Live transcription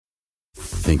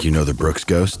Think you know the Brooks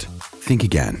Ghost? Think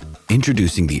again.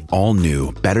 Introducing the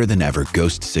all-new, better-than-ever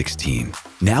Ghost 16.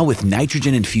 Now with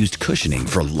nitrogen-infused cushioning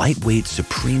for lightweight,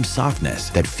 supreme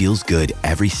softness that feels good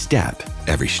every step,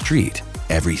 every street,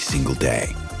 every single day.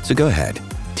 So go ahead,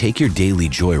 take your daily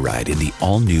joyride in the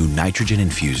all-new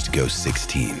nitrogen-infused Ghost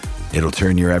 16. It'll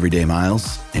turn your everyday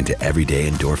miles into everyday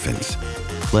endorphins.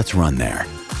 Let's run there.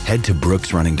 Head to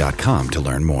brooksrunning.com to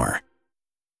learn more.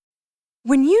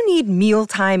 When you need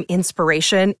mealtime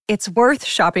inspiration, it's worth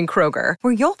shopping Kroger,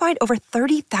 where you'll find over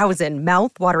 30,000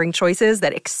 mouth-watering choices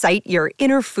that excite your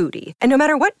inner foodie. And no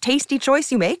matter what tasty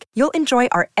choice you make, you'll enjoy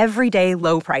our everyday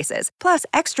low prices, plus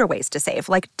extra ways to save,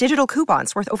 like digital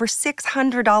coupons worth over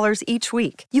 $600 each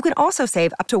week. You can also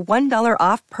save up to $1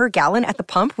 off per gallon at the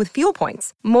pump with fuel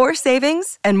points. More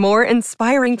savings and more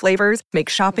inspiring flavors make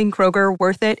shopping Kroger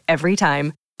worth it every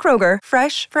time. Kroger,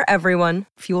 fresh for everyone.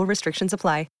 Fuel restrictions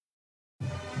apply.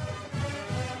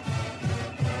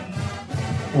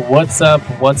 What's up?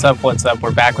 We're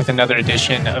back with another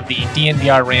edition of the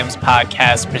DNVR Rams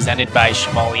podcast presented by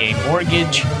Chevalier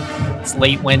Mortgage. It's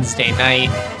late Wednesday night.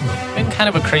 Been kind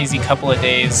of a crazy couple of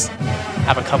days.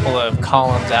 Have a couple of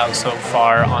columns out so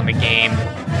far on the game.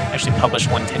 Actually published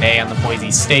one today on the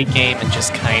Boise State game and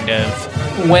just kind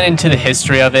of went into the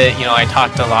history of it. I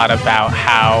talked a lot about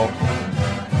how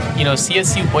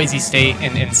CSU Boise State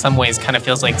in some ways kind of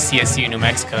feels like CSU New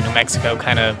Mexico. New Mexico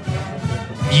kind of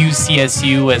views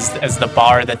CSU as the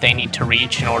bar that they need to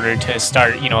reach in order to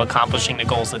start, accomplishing the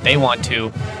goals that they want to.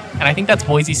 And I think that's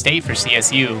Boise State for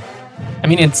CSU. I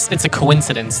mean, it's a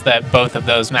coincidence that both of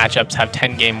those matchups have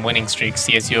 10-game winning streaks,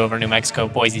 CSU over New Mexico,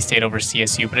 Boise State over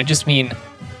CSU. But I just mean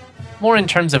more in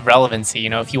terms of relevancy.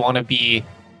 If you want to be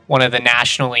one of the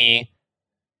nationally,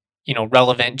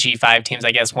 relevant G5 teams,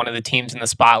 I guess one of the teams in the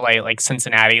spotlight, like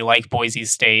Cincinnati, like Boise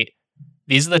State,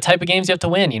 these are the type of games you have to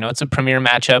win. It's a premier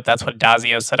matchup. That's what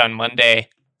Dazio said on Monday.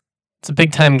 It's a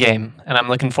big-time game, and I'm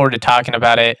looking forward to talking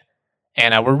about it.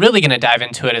 And we're really going to dive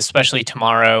into it, especially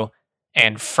tomorrow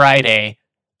and Friday.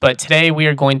 But today we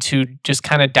are going to just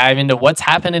kind of dive into what's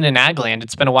happening in Agland.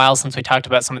 It's been a while since we talked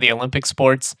about some of the Olympic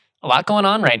sports. A lot going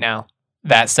on right now.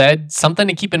 That said, something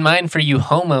to keep in mind for you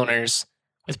homeowners.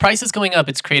 With prices going up,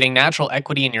 it's creating natural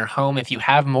equity in your home. If you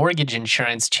have mortgage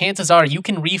insurance, chances are you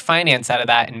can refinance out of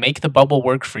that and make the bubble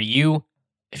work for you.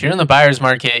 If you're in the buyer's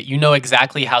market, you know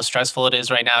exactly how stressful it is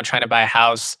right now trying to buy a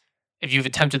house. If you've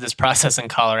attempted this process in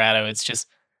Colorado, it's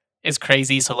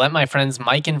crazy. So let my friends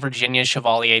Mike and Virginia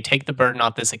Chevalier take the burden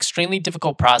off this extremely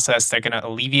difficult process. They're going to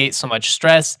alleviate so much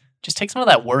stress. Just take some of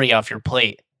that worry off your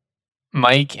plate.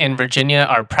 Mike and Virginia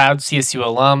are proud CSU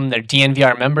alum, they're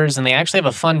DNVR members, and they actually have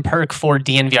a fun perk for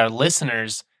DNVR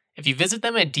listeners. If you visit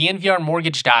them at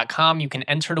dnvrmortgage.com, you can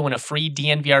enter to win a free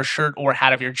DNVR shirt or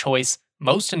hat of your choice.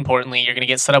 Most importantly, you're going to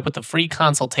get set up with a free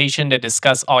consultation to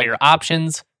discuss all your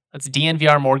options. That's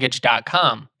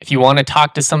dnvrmortgage.com. If you want to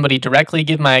talk to somebody directly,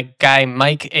 give my guy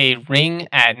Mike a ring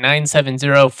at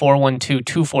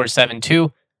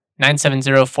 970-412-2472,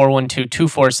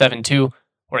 970-412-2472,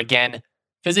 or again,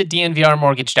 visit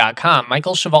dnvrmortgage.com.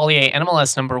 Michael Chevalier,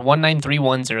 NMLS number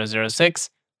 1931006.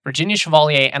 Virginia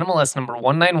Chevalier, NMLS number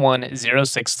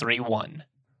 1910631.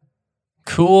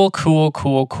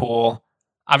 Cool.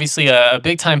 Obviously, a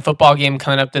big-time football game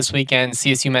coming up this weekend.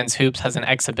 CSU Men's Hoops has an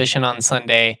exhibition on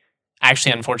Sunday.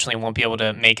 Actually, unfortunately, won't be able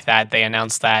to make that. They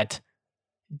announced that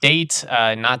date,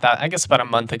 I guess about a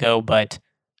month ago, but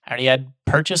I already had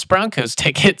purchased Broncos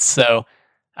tickets, so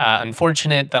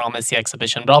unfortunate that I'll miss the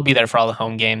exhibition, but I'll be there for all the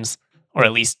home games, or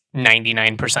at least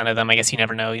 99% of them. I guess you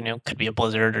never know, could be a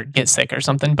blizzard or get sick or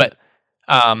something, but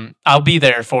I'll be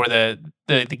there for the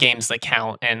games that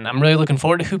count, and I'm really looking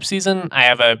forward to hoop season. I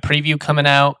have a preview coming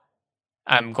out.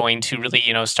 I'm going to really,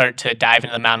 start to dive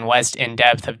into the Mountain West in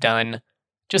depth. I've done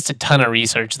just a ton of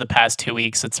research the past 2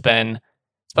 weeks. It's been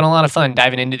a lot of fun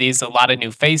diving into these, a lot of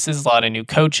new faces, a lot of new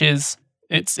coaches.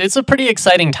 It's a pretty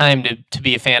exciting time to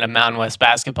be a fan of Mountain West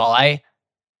basketball. I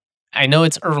know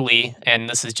it's early, and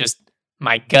this is just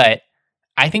my gut.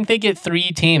 I think they get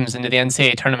 3 teams into the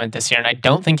NCAA tournament this year, and I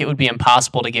don't think it would be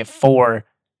impossible to get 4,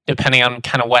 depending on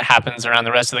kind of what happens around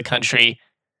the rest of the country.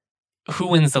 Who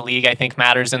wins the league, I think,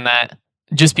 matters in that,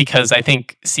 just because I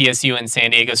think CSU and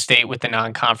San Diego State, with the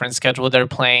non-conference schedule they're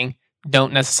playing,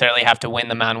 don't necessarily have to win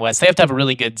the Mountain West. They have to have a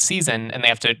really good season, and they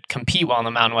have to compete well in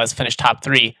the Mountain West, finish top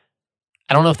 3.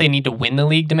 I don't know if they need to win the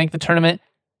league to make the tournament.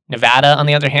 Nevada, on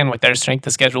the other hand, with their strength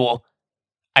of schedule,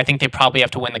 I think they probably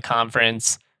have to win the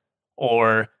conference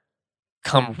or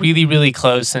come really, really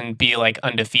close and be like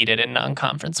undefeated in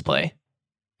non-conference play.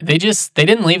 They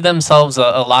didn't leave themselves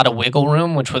a lot of wiggle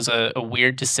room, which was a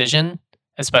weird decision,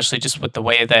 especially just with the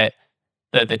way that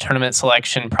the tournament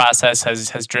selection process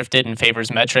has drifted and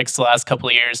favors metrics the last couple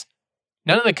of years.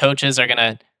 None of the coaches are going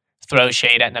to throw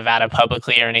shade at Nevada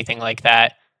publicly or anything like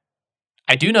that.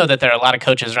 I do know that there are a lot of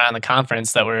coaches around the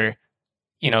conference that were,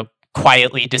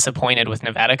 quietly disappointed with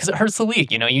Nevada because it hurts the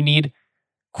league. You need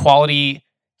quality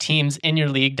teams in your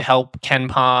league to help Ken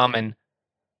Pom, and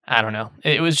I don't know.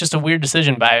 It was just a weird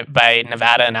decision by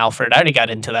Nevada and Alfred. I already got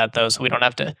into that though, so we don't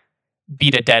have to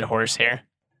beat a dead horse here.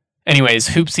 Anyways,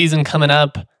 hoop season coming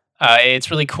up. It's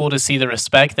really cool to see the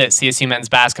respect that CSU men's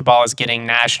basketball is getting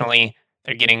nationally.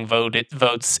 They're getting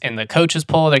votes in the coaches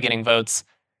poll. They're getting votes,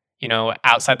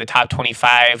 outside the top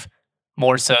 25,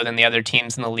 more so than the other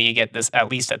teams in the league at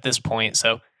least at this point.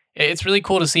 So it's really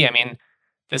cool to see. I mean,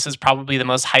 this is probably the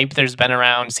most hype there's been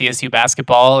around CSU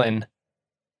basketball, and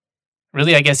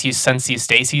really, I guess since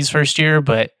Stacy's first year,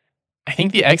 but I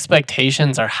think the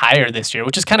expectations are higher this year,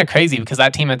 which is kind of crazy because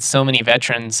that team had so many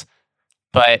veterans,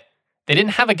 but they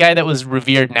didn't have a guy that was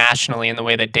revered nationally in the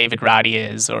way that David Roddy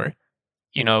is, or,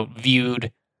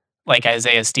 viewed like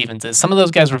Isaiah Stevens is. Some of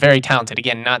those guys were very talented.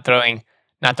 Again, not throwing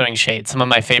shade. Some of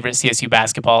my favorite CSU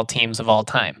basketball teams of all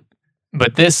time.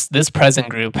 But this present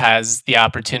group has the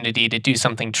opportunity to do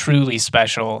something truly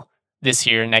special this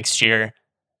year, next year,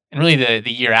 and really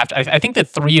the year after. I think the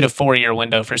 3 to 4 year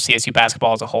window for CSU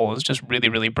basketball as a whole is just really,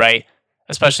 really bright,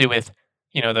 especially with,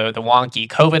 the wonky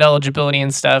COVID eligibility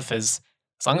and stuff. As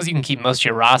long as you can keep most of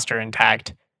your roster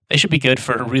intact, they should be good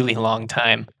for a really long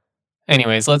time.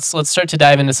 Anyways, let's start to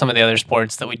dive into some of the other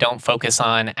sports that we don't focus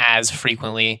on as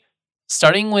frequently.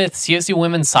 Starting with CSU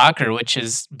women's soccer, which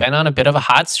has been on a bit of a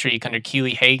hot streak under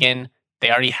Keely Hagan. They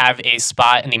already have a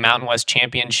spot in the Mountain West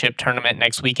Championship tournament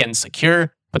next weekend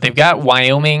secure, but they've got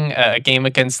Wyoming, a game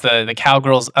against the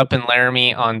Cowgirls up in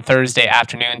Laramie on Thursday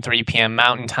afternoon, 3 p.m.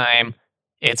 Mountain Time.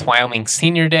 It's Wyoming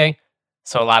Senior Day,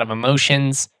 so a lot of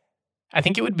emotions. I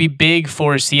think it would be big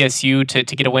for CSU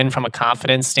to get a win from a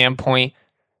confidence standpoint,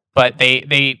 but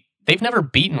they've never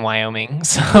beaten Wyoming,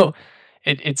 so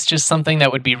it's just something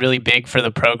that would be really big for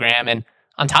the program. And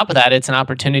on top of that, it's an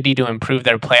opportunity to improve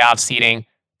their playoff seeding.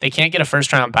 They can't get a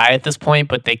first-round bye at this point,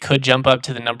 but they could jump up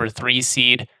to the number 3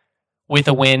 seed with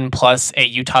a win plus a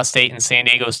Utah State and San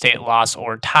Diego State loss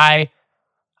or tie.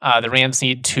 The Rams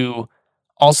need to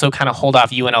also kind of hold off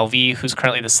UNLV, who's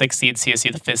currently the 6th seed,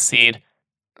 CSU the 5th seed.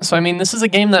 So, I mean, this is a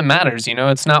game that matters.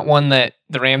 It's not one that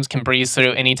the Rams can breeze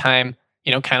through anytime,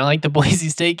 kind of like the Boise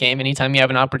State game. Anytime you have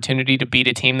an opportunity to beat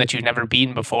a team that you've never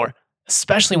beaten before,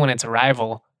 especially when it's a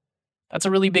rival, that's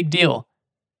a really big deal.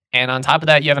 And on top of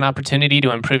that, you have an opportunity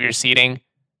to improve your seeding.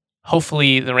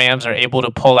 Hopefully, the Rams are able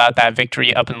to pull out that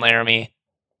victory up in Laramie.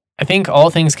 I think all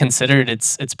things considered,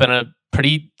 it's been a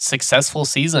pretty successful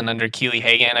season under Keely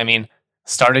Hagan. I mean,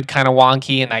 started kind of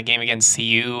wonky in that game against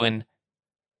CU and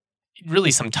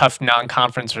really some tough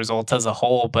non-conference results as a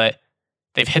whole, but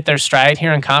they've hit their stride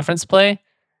here in conference play,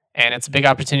 and it's a big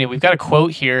opportunity. We've got a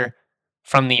quote here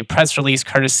from the press release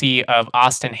courtesy of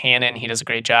Austin Hannon. He does a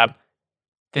great job.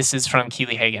 This is from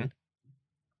Keely Hagan.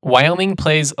 Wyoming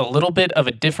plays a little bit of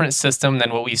a different system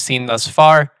than what we've seen thus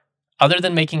far. Other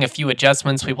than making a few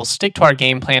adjustments, we will stick to our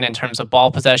game plan in terms of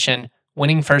ball possession,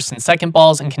 winning first and second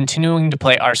balls, and continuing to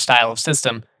play our style of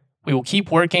system. We will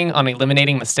keep working on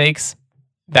eliminating mistakes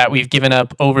that we've given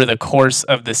up over the course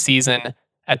of the season.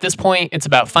 At this point, it's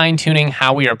about fine-tuning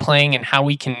how we are playing and how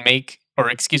we can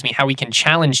how we can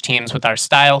challenge teams with our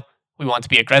style. We want to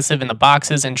be aggressive in the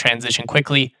boxes and transition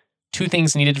quickly. 2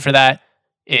 things needed for that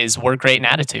is work rate and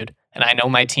attitude. And I know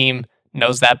my team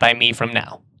knows that by me from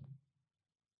now.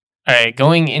 All right,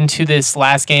 going into this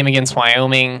last game against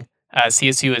Wyoming,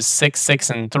 CSU is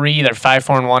 6-6-3. They're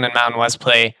 5-4-1 in Mountain West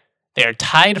play. They're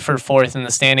tied for 4th in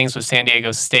the standings with San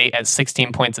Diego State at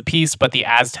 16 points apiece, but the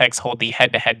Aztecs hold the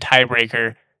head-to-head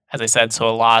tiebreaker, as I said, so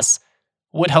a loss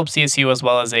would help CSU as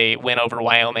well as a win over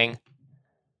Wyoming.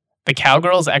 The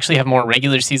Cowgirls actually have more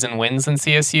regular season wins than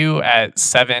CSU at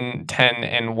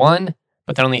 7-10-1,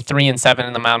 but they're only 3-7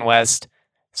 in the Mountain West,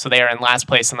 so they are in last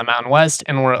place in the Mountain West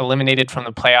and were eliminated from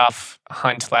the playoff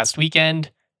hunt last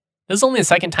weekend. This is only the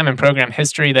second time in program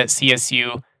history that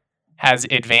CSU has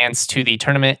advanced to the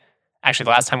tournament. Actually,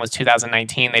 the last time was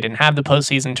 2019. They didn't have the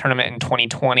postseason tournament in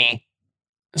 2020.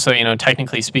 So,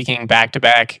 technically speaking,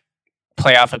 back-to-back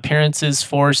playoff appearances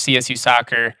for CSU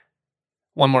soccer.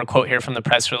 One more quote here from the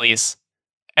press release.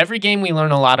 Every game we learn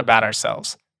a lot about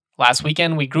ourselves. Last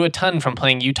weekend, we grew a ton from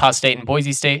playing Utah State and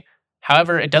Boise State.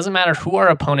 However, it doesn't matter who our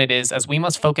opponent is, as we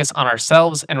must focus on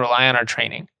ourselves and rely on our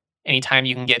training. Anytime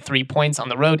you can get 3 points on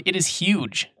the road, it is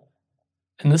huge.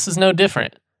 And this is no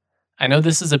different. I know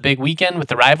this is a big weekend with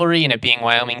the rivalry and it being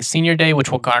Wyoming Senior Day, which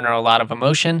will garner a lot of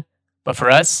emotion. But for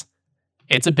us,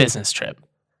 it's a business trip.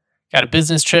 Got a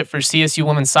business trip for CSU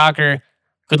women's soccer.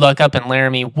 Good luck up in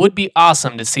Laramie. Would be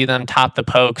awesome to see them top the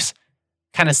Pokes.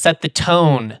 Kind of set the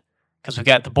tone, because we've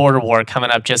got the border war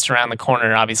coming up just around the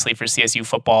corner, obviously, for CSU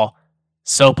football.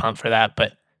 So pumped for that,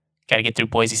 but got to get through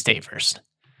Boise State first.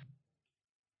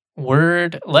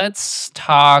 Let's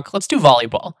do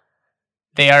volleyball.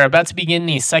 They are about to begin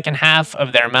the second half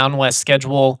of their Mountain West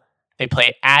schedule. They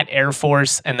play at Air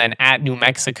Force and then at New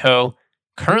Mexico.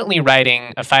 Currently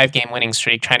riding a 5-game winning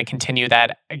streak, trying to continue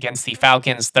that against the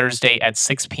Falcons Thursday at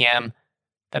 6 p.m.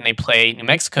 Then they play New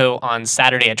Mexico on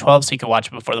Saturday at 12, so you can watch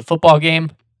it before the football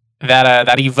game. That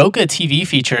Evoca TV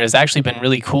feature has actually been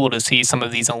really cool to see some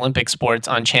of these Olympic sports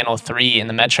on Channel 3 in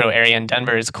the metro area in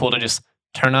Denver. It's cool to just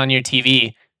turn on your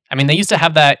TV. I mean, they used to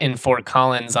have that in Fort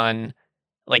Collins on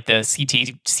like the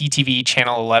CTV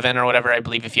Channel 11 or whatever, I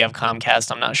believe, if you have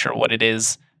Comcast. I'm not sure what it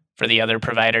is for the other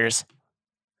providers.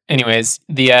 Anyways,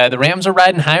 the Rams are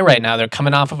riding high right now. They're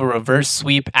coming off of a reverse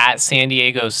sweep at San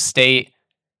Diego State.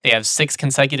 They have 6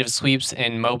 consecutive sweeps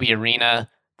in Moby Arena.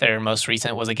 Their most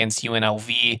recent was against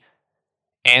UNLV.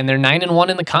 And they're 9-1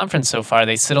 in the conference so far.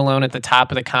 They sit alone at the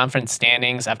top of the conference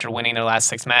standings after winning their last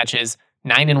 6 matches.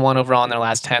 9-1 overall in their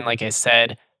last 10, like I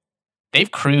said. They've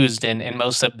cruised in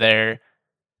most of their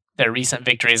recent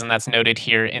victories, and that's noted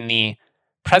here in the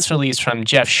press release from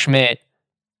Jeff Schmidt.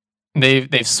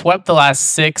 They've swept the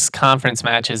last 6 conference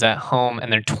matches at home,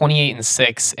 and they're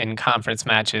 28-6 in conference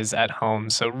matches at home.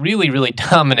 So really, really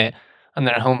dominant on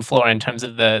their home floor in terms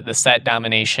of the set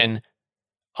domination.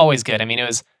 Always good. I mean, it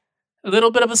was a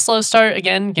little bit of a slow start.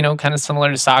 Again, kind of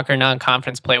similar to soccer.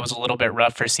 Non-conference play was a little bit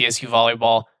rough for CSU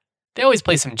volleyball. They always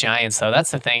play some giants, though.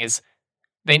 That's the thing, is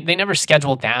they never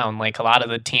schedule down like a lot of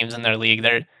the teams in their league.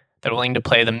 They're willing to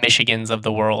play the Michigans of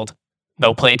the world.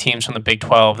 They'll play teams from the Big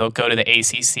 12. They'll go to the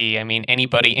ACC. I mean,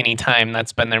 anybody, anytime.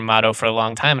 That's been their motto for a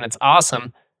long time, and it's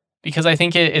awesome because I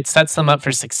think it sets them up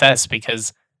for success,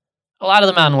 because a lot of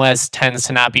the Mountain West tends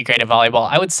to not be great at volleyball.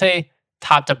 I would say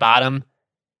top to bottom,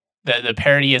 the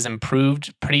parity has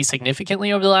improved pretty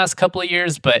significantly over the last couple of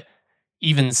years, but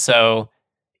even so,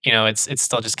 it's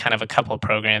still just kind of a couple of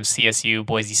programs. CSU,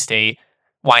 Boise State,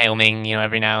 Wyoming,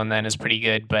 every now and then is pretty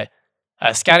good, but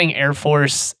scouting Air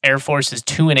Force is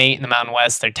 2-8 in the Mountain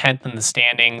West. They're 10th in the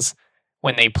standings.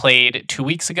 When they played 2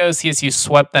 weeks ago, CSU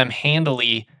swept them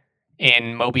handily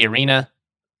in Moby Arena.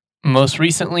 Most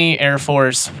recently, Air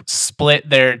Force split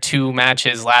their 2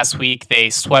 matches last week.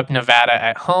 They swept Nevada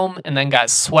at home and then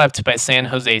got swept by San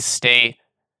Jose State.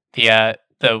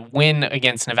 The win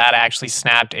against Nevada actually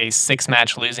snapped a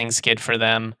 6-match losing skid for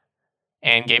them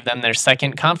and gave them their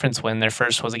second conference win. Their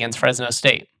first was against Fresno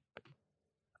State.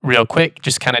 Real quick,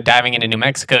 just kind of diving into New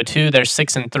Mexico too. They're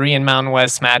 6-3 in Mountain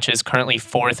West matches, currently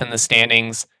 4th in the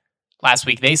standings. Last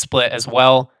week they split as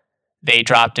well. They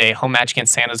dropped a home match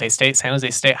against San Jose State. San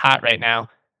Jose State hot right now.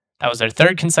 That was their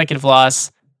 3rd consecutive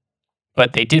loss,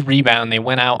 but they did rebound. They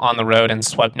went out on the road and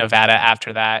swept Nevada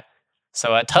after that.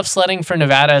 So tough sledding for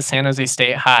Nevada. San Jose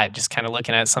State hot. Just kind of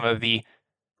looking at some of the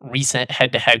recent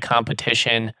head-to-head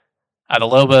competition. The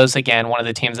Lobos, again, one of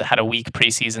the teams that had a weak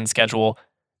preseason schedule.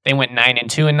 They went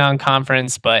 9-2 in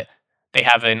non-conference, but they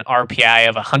have an RPI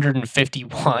of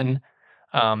 151.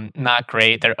 Not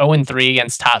great. They're 0-3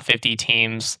 against top 50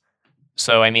 teams.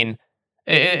 So, I mean,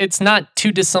 it's not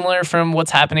too dissimilar from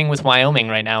what's happening with Wyoming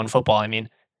right now in football. I mean,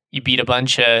 you beat a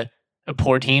bunch of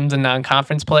poor teams in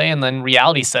non-conference play, and then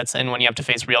reality sets in when you have to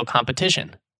face real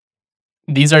competition.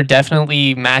 These are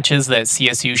definitely matches that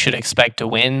CSU should expect to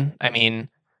win. I mean,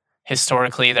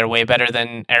 historically, they're way better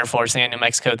than Air Force and New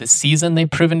Mexico this season. They've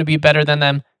proven to be better than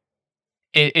them.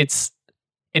 It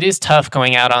is tough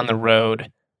going out on the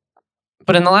road.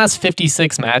 But in the last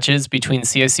 56 matches between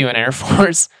CSU and Air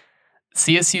Force,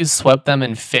 CSU swept them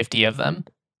in 50 of them.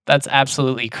 That's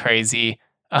absolutely crazy.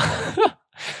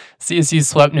 CSU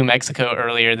swept New Mexico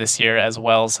earlier this year as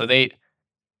well, so they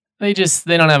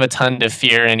don't have a ton to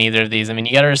fear in either of these. I mean,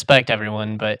 you got to respect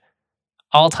everyone, but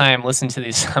all time, listen to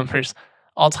these numbers.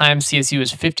 All time, CSU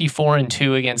is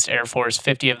 54-2 against Air Force.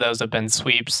 50 of those have been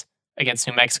sweeps. Against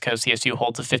New Mexico, CSU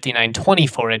holds a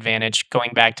 59-24 advantage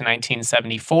going back to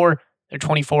 1974. They're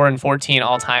 24-14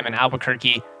 all time in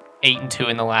Albuquerque, 8-2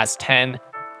 in the last 10.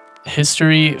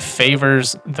 History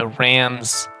favors the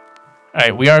Rams. All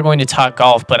right, we are going to talk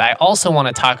golf, but I also want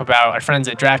to talk about our friends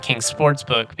at DraftKings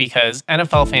Sportsbook, because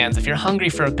NFL fans, if you're hungry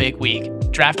for a big week,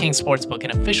 DraftKings Sportsbook,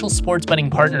 an official sports betting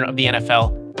partner of the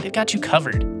NFL, they've got you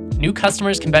covered. New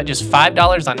customers can bet just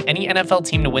 $5 on any NFL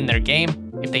team to win their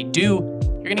game. If they do,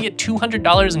 you're going to get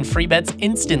 $200 in free bets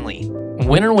instantly.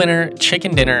 Winner, winner,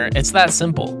 chicken dinner. It's that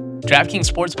simple.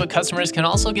 DraftKings Sportsbook customers can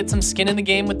also get some skin in the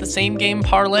game with the same game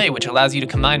parlay, which allows you to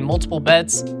combine multiple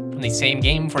bets from in the same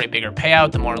game for a bigger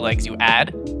payout. The more legs you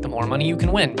add, the more money you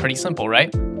can win. Pretty simple,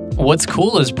 right? What's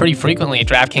cool is pretty frequently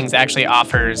DraftKings actually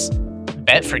offers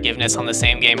bet forgiveness on the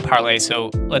same game parlay. So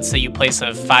let's say you place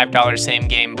a $5 same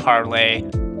game parlay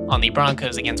on the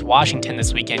Broncos against Washington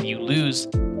this weekend, you lose.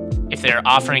 If they're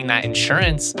offering that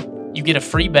insurance, you get a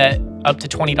free bet up to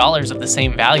 $20 of the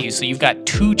same value. So you've got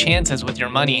 2 chances with your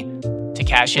money to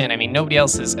cash in. I mean, nobody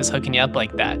else is hooking you up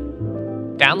like that.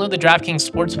 Download the DraftKings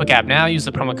Sportsbook app now. Use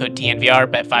the promo code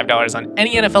DNVR. Bet $5 on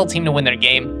any NFL team to win their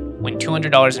game. Win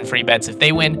 $200 in free bets if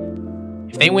they win.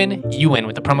 If they win, you win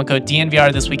with the promo code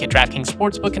DNVR this week at DraftKings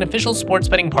Sportsbook, an official sports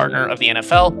betting partner of the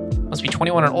NFL. Must be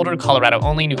 21 or older, Colorado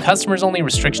only, new customers only,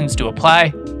 restrictions do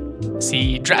apply.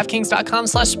 See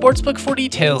DraftKings.com/sportsbook for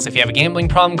details. If you have a gambling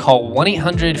problem, call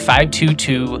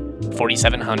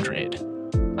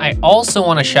 1-800-522-4700. I also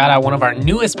want to shout out one of our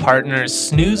newest partners,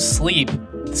 Snooze Sleep.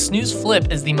 The Snooze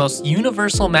Flip is the most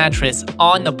universal mattress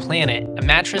on the planet, a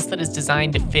mattress that is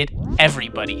designed to fit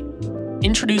everybody.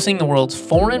 Introducing the world's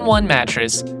 4-in-1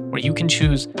 mattress, where you can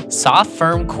choose soft,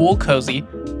 firm, cool, cozy,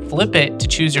 flip it to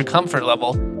choose your comfort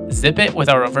level, zip it with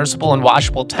our reversible and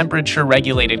washable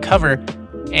temperature-regulated cover,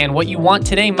 and what you want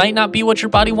today might not be what your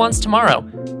body wants tomorrow.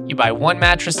 You buy one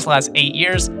mattress to last 8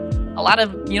 years, a lot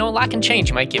can change.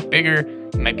 You might get bigger,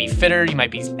 you might be fitter, you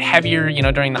might be heavier,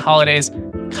 during the holidays.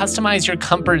 Customize your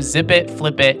comfort, zip it,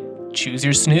 flip it, choose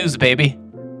your snooze, baby.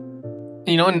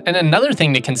 And another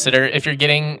thing to consider if you're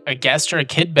getting a guest or a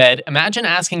kid bed, imagine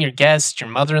asking your guest, your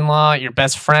mother-in-law, your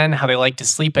best friend, how they like to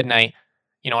sleep at night.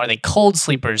 Are they cold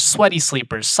sleepers, sweaty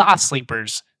sleepers, soft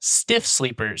sleepers, stiff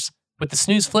sleepers? With the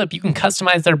Snooze Flip, you can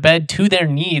customize their bed to their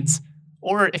needs.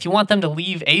 Or if you want them to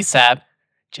leave ASAP,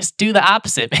 just do the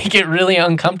opposite. Make it really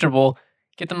uncomfortable.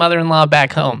 Get the mother-in-law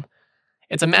back home.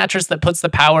 It's a mattress that puts the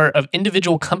power of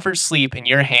individual comfort sleep in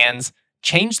your hands.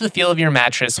 Change the feel of your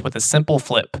mattress with a simple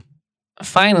flip.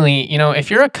 Finally,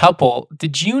 if you're a couple,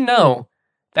 did you know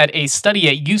that a study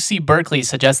at UC Berkeley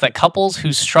suggests that couples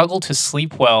who struggle to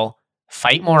sleep well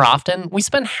fight more often? We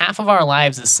spend half of our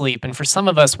lives asleep, and for some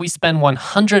of us, we spend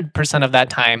 100% of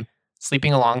that time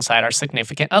sleeping alongside our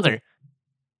significant other.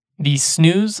 The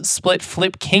Snooze Split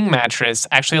Flip King mattress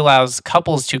actually allows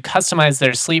couples to customize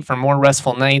their sleep for more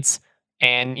restful nights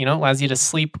and, allows you to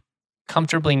sleep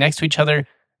comfortably next to each other.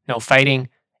 No fighting.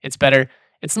 It's better.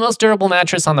 It's the most durable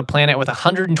mattress on the planet with a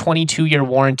 122-year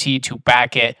warranty to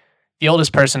back it. The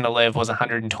oldest person to live was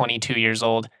 122 years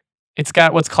old. It's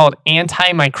got what's called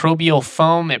antimicrobial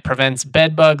foam. It prevents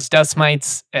bed bugs, dust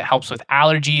mites. It helps with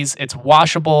allergies. It's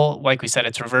washable. Like we said,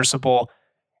 it's reversible.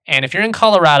 And if you're in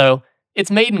Colorado,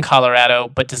 it's made in Colorado,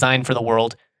 but designed for the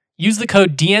world. Use the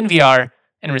code DNVR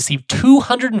and receive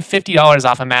 $250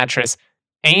 off a mattress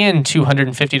and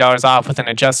 $250 off with an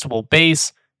adjustable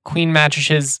base. Queen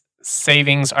mattresses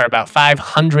savings are about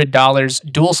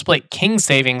 $500. Dual split king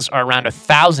savings are around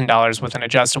 $1,000 with an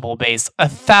adjustable base.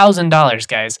 $1,000,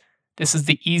 guys. This is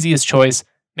the easiest choice.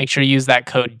 Make sure you use that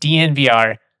code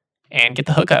DNVR and get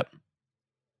the hookup.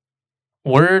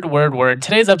 Word.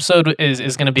 Today's episode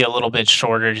is going to be a little bit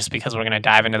shorter just because we're going to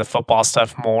dive into the football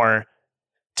stuff more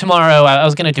tomorrow. I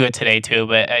was going to do it today too,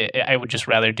 but I would just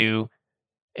rather do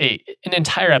an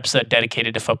entire episode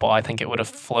dedicated to football. I think it would have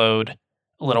flowed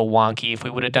a little wonky if we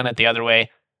would have done it the other way.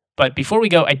 But before we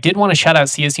go, I did want to shout out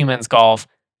CSU men's golf.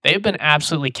 They've been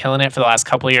absolutely killing it for the last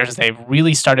couple of years. They've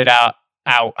really started out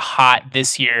hot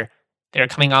this year. They're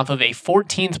coming off of a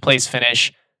 14th place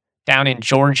finish down in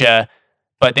Georgia,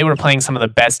 but they were playing some of the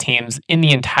best teams in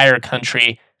the entire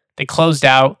country. They closed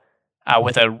out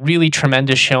with a really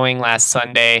tremendous showing last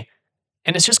Sunday.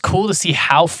 And it's just cool to see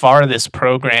how far this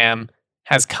program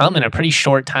has come in a pretty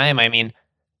short time. I mean,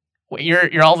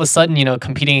 you're all of a sudden,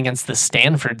 competing against the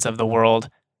Stanfords of the world.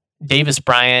 Davis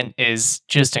Bryant is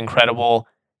just incredible.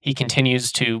 He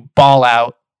continues to ball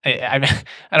out. I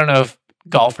don't know if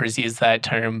golfers use that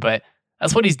term, but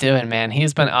that's what he's doing, man.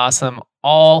 He's been awesome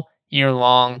all year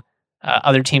long.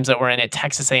 Other teams that were in it,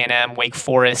 Texas A&M, Wake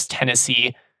Forest,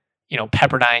 Tennessee,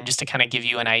 Pepperdine, just to kind of give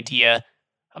you an idea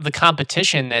of the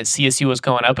competition that CSU was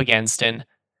going up against. And,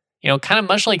 kind of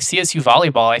much like CSU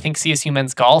volleyball, I think CSU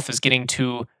men's golf is getting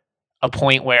to a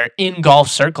point where in golf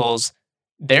circles,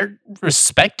 they're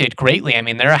respected greatly. I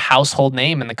mean, they're a household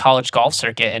name in the college golf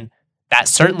circuit, and that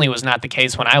certainly was not the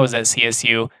case when I was at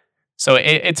CSU. So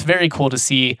it's very cool to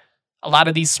see a lot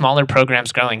of these smaller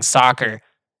programs growing. Soccer,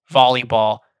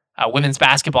 volleyball, women's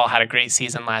basketball had a great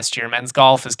season last year. Men's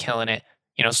golf is killing it.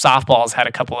 Softball's had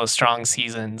a couple of strong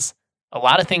seasons. A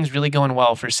lot of things really going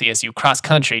well for CSU. Cross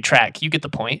country, track, you get the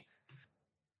point.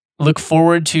 Look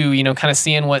forward to, kind of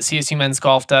seeing what CSU men's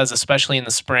golf does, especially in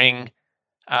the spring.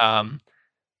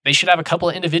 they should have a couple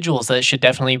of individuals that should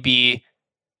definitely be,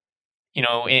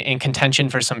 in contention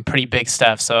for some pretty big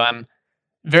stuff. So I'm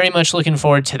very much looking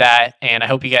forward to that, and I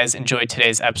hope you guys enjoyed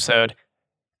today's episode.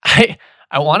 I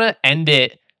want to end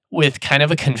it with kind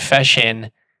of a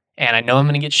confession, and I know I'm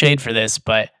going to get shade for this,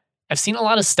 but I've seen a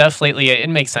lot of stuff lately. It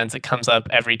makes sense. It comes up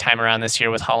every time around this year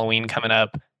with Halloween coming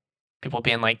up. People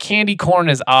being like, candy corn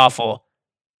is awful.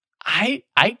 I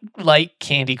like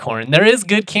candy corn. There is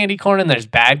good candy corn and there's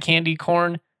bad candy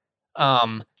corn.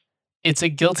 It's a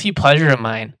guilty pleasure of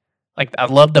mine. Like, I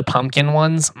love the pumpkin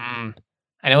ones.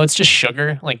 I know it's just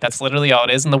sugar. Like, that's literally all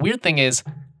it is. And the weird thing is,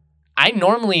 I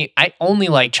only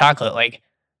like chocolate. Like,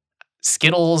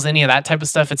 Skittles, any of that type of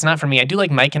stuff, it's not for me. I do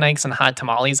like Mike and Ike's and hot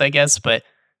tamales, I guess, but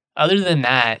other than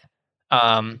that,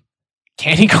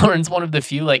 candy corn's one of the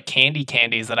few like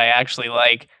candies that I actually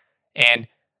like, and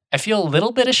I feel a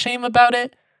little bit of shame about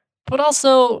it, but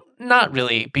also not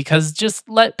really, because just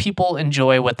let people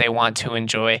enjoy what they want to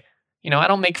enjoy. I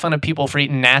don't make fun of people for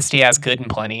eating nasty ass Good and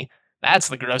Plenty. That's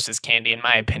the grossest candy in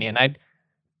my opinion.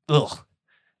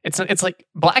 It's like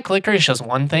black licorice is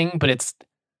one thing, but it's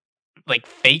like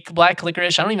fake black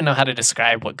licorice. I don't even know how to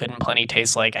describe what Good and Plenty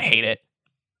tastes like. I hate it.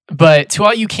 But to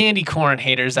all you candy corn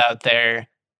haters out there,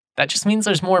 that just means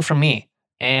there's more from me,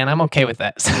 and I'm okay with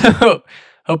that. So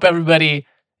hope everybody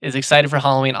is excited for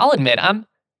Halloween. I'll admit, I'm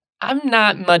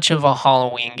not much of a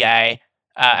Halloween guy.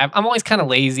 I'm always kind of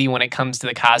lazy when it comes to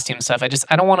the costume stuff.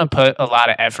 I don't want to put a lot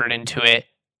of effort into it.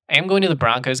 I am going to the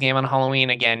Broncos game on Halloween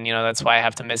again. That's why I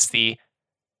have to miss the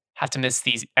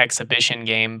exhibition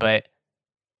game. But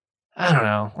I don't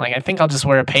know. Like, I think I'll just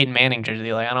wear a Peyton Manning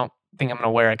jersey. Like, I don't think I'm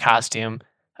gonna wear a costume.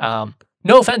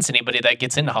 No offense to anybody that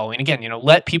gets into Halloween. Again,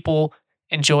 let people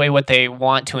enjoy what they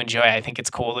want to enjoy. I think it's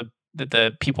cool that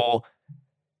the people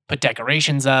put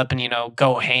decorations up and,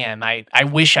 go ham. I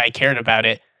wish I cared about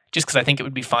it just because I think it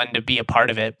would be fun to be a part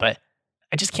of it, but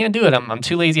I just can't do it. I'm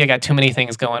too lazy. I got too many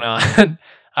things going on.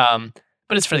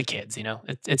 But it's for the kids,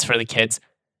 it's for the kids.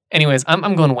 Anyways,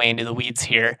 I'm going way into the weeds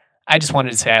here. I just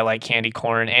wanted to say I like candy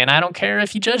corn, and I don't care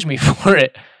if you judge me for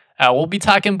it. We'll be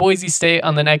talking Boise State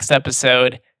on the next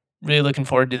episode. Really looking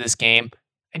forward to this game.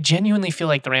 I genuinely feel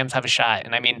like the Rams have a shot.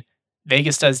 And I mean,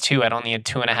 Vegas does too at only a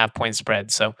 2.5 point spread.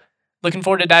 So looking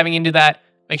forward to diving into that.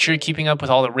 Make sure you're keeping up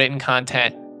with all the written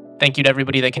content. Thank you to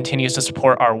everybody that continues to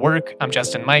support our work. I'm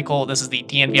Justin Michael. This is the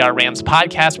DNVR Rams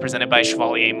podcast presented by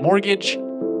Chevalier Mortgage.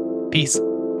 Peace.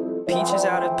 Peaches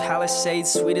out of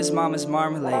Palisades, sweet as mama's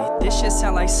marmalade. This shit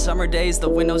sound like summer days, the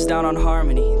windows down on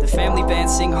Harmony. The family band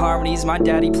sing harmonies, my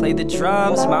daddy played the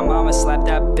drums. My mama slapped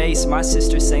that bass, my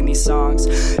sister sang these songs.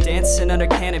 Dancing under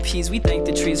canopies, we thank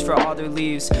the trees for all their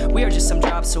leaves. We are just some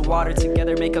drops of water,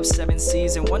 together make up 7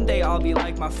 seas. And one day I'll be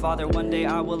like my father, one day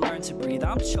I will learn to breathe.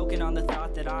 I'm choking on the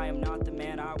thought that I am not the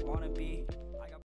man I want to be.